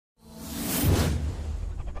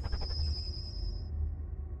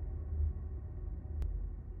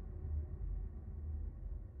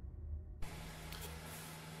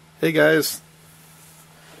Hey guys,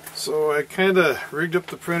 so I kind of rigged up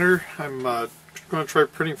the printer. I'm going to try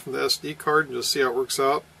printing from the SD card and just see how it works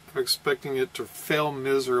out. I'm expecting it to fail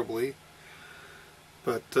miserably,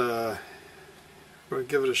 but I'm going to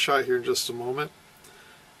give it a shot here in just a moment.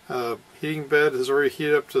 Heating bed has already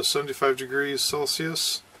heated up to 75 degrees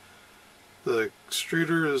Celsius. The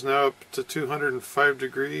extruder is now up to 205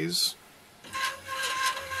 degrees.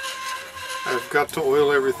 I've got to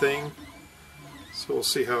oil everything. So we'll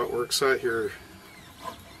see how it works out here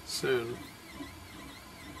soon.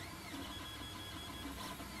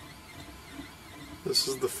 This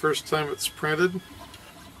is the first time it's printed.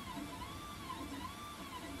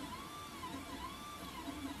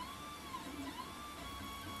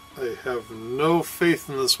 I have no faith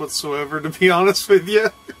in this whatsoever, to be honest with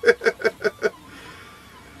you.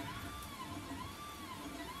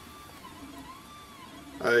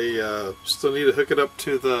 I still need to hook it up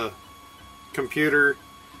to the computer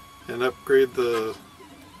and upgrade the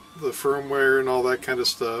firmware and all that kind of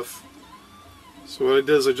stuff. So what I did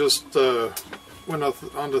is I just went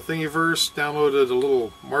onto Thingiverse, downloaded a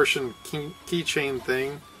little Martian keychain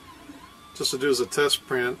thing just to do as a test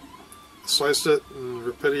print, sliced it in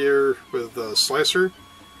Repeater with a slicer,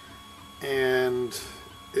 and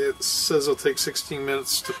it says it'll take 16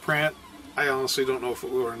 minutes to print. I honestly don't know if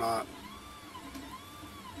it will or not.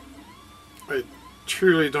 I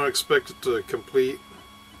truly don't expect it to complete.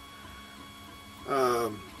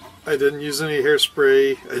 I didn't use any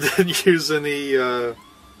hairspray. I didn't use any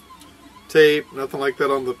tape, nothing like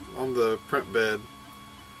that on the print bed.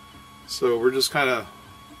 So we're just kind of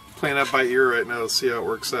playing that by ear right now to see how it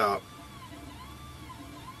works out.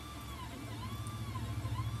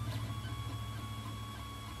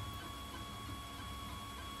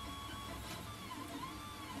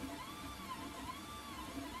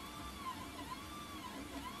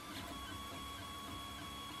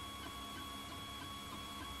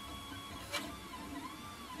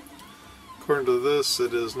 According to this,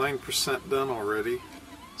 it is 9% done already,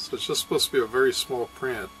 so it's just supposed to be a very small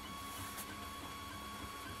print.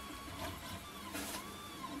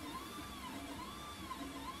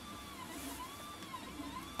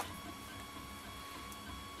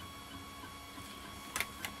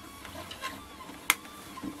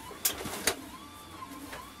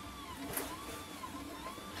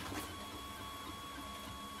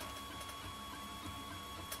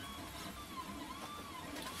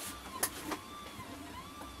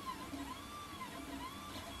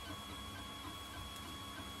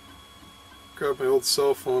 Grabbed my old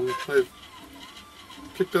cell phone. I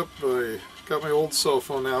got my old cell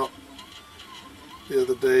phone out the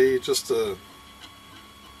other day just to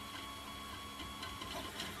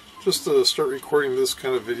start recording this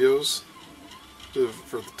kind of videos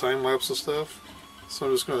for the time lapse and stuff. So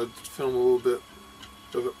I'm just going to film a little bit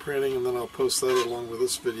of it printing, and then I'll post that along with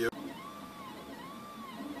this video.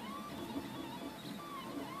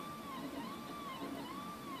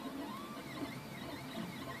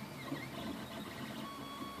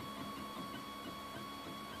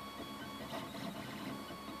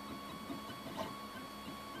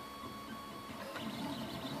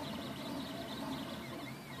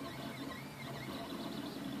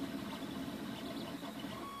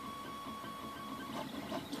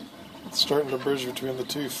 It's starting to bridge between the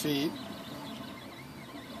 2 feet,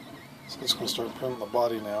 so it's going to start printing the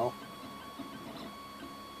body now.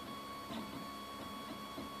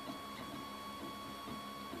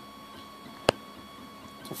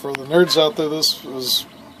 So for the nerds out there, this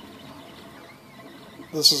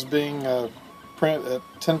is being print at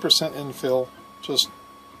 10% infill, just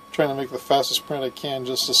trying to make the fastest print I can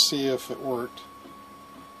just to see if it worked.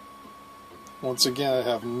 Once again, I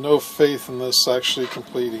have no faith in this actually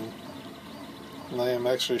completing. And I am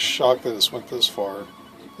actually shocked that it's went this far.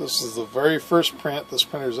 This is the very first print this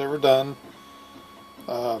printer's ever done.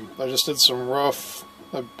 I just did some rough,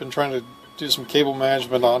 I've been trying to do some cable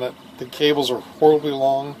management on it. The cables are horribly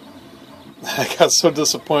long. I got so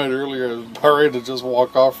disappointed earlier, I was about ready to just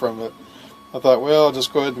walk off from it. I thought, well, I'll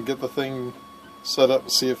just go ahead and get the thing set up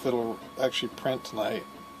and see if it'll actually print tonight.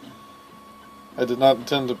 I did not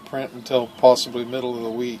intend to print until possibly middle of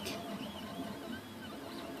the week.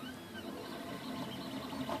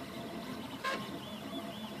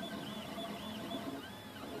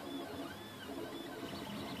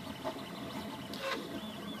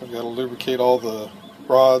 I've got to lubricate all the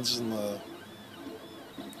rods and the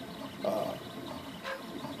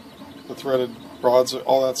threaded rods.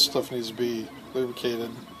 All that stuff needs to be lubricated.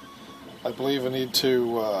 I believe I need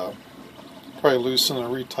to probably loosen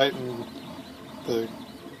and retighten the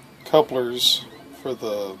couplers for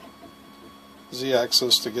the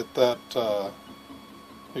Z-axis to get that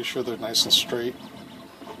Make sure they're nice and straight.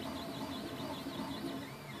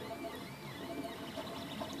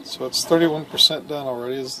 So it's 31% done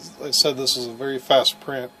already. As I said, this is a very fast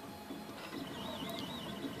print.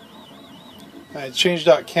 I changed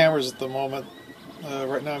out cameras at the moment.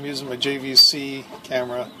 Right now I'm using my JVC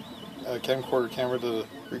camera, camcorder camera, to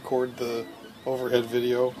record the overhead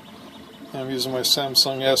video. And I'm using my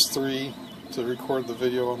Samsung S3 to record the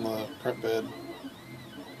video on the print bed.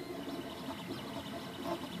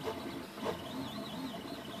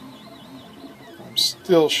 I'm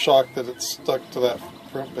still shocked that it's stuck to that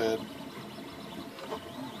print bed.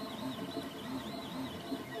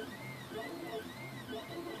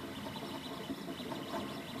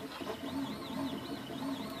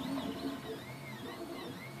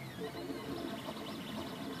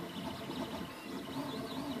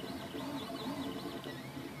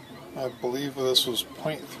 I believe this was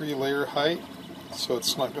 0.3 layer height, so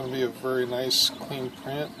it's not going to be a very nice clean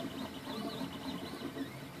print.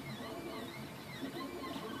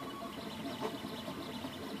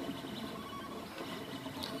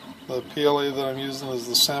 The PLA that I'm using is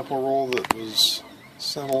the sample roll that was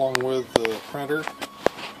sent along with the printer.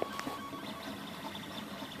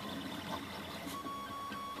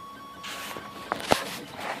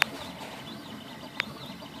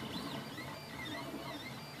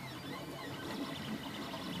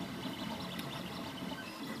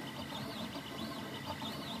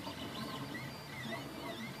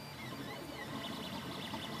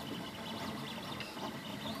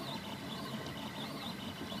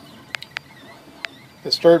 I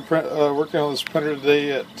started working on this printer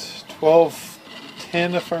today at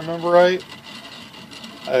 12:10, if I remember right.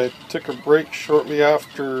 I took a break shortly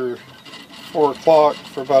after 4 o'clock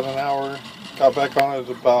for about an hour. Got back on it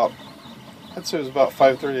about, I'd say it was about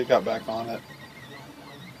 5:30 I got back on it.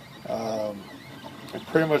 I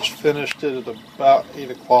pretty much finished it at about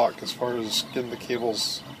 8 o'clock as far as getting the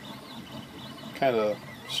cables kind of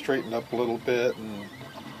straightened up a little bit and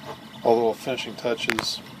all the little finishing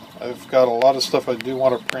touches. I've got a lot of stuff I do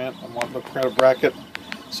want to print. I'm wanting to print a bracket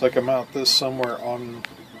so I can mount this somewhere on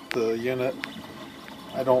the unit.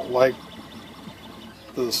 I don't like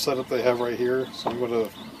the setup they have right here, so I'm going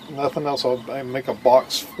to, nothing else, I'll make a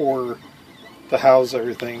box for to house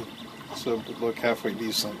everything so it would look halfway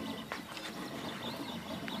decent.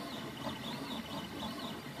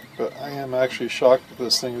 But I am actually shocked that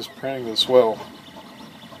this thing is printing this well.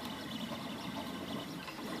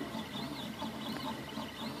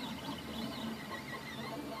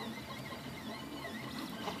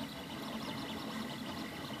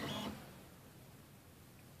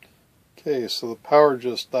 Okay, so the power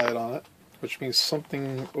just died on it, which means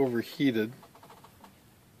something overheated.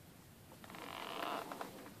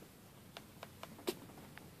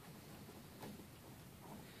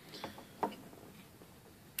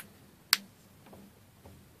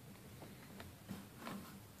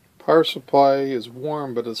 Power supply is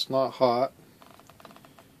warm, but it's not hot.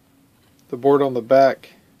 The board on the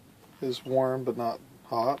back is warm, but not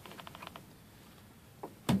hot.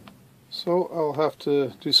 So I'll have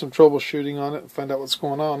to do some troubleshooting on it and find out what's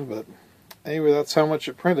going on. But anyway, that's how much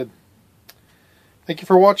it printed. Thank you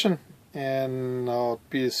for watching, and I'll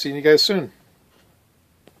be seeing you guys soon.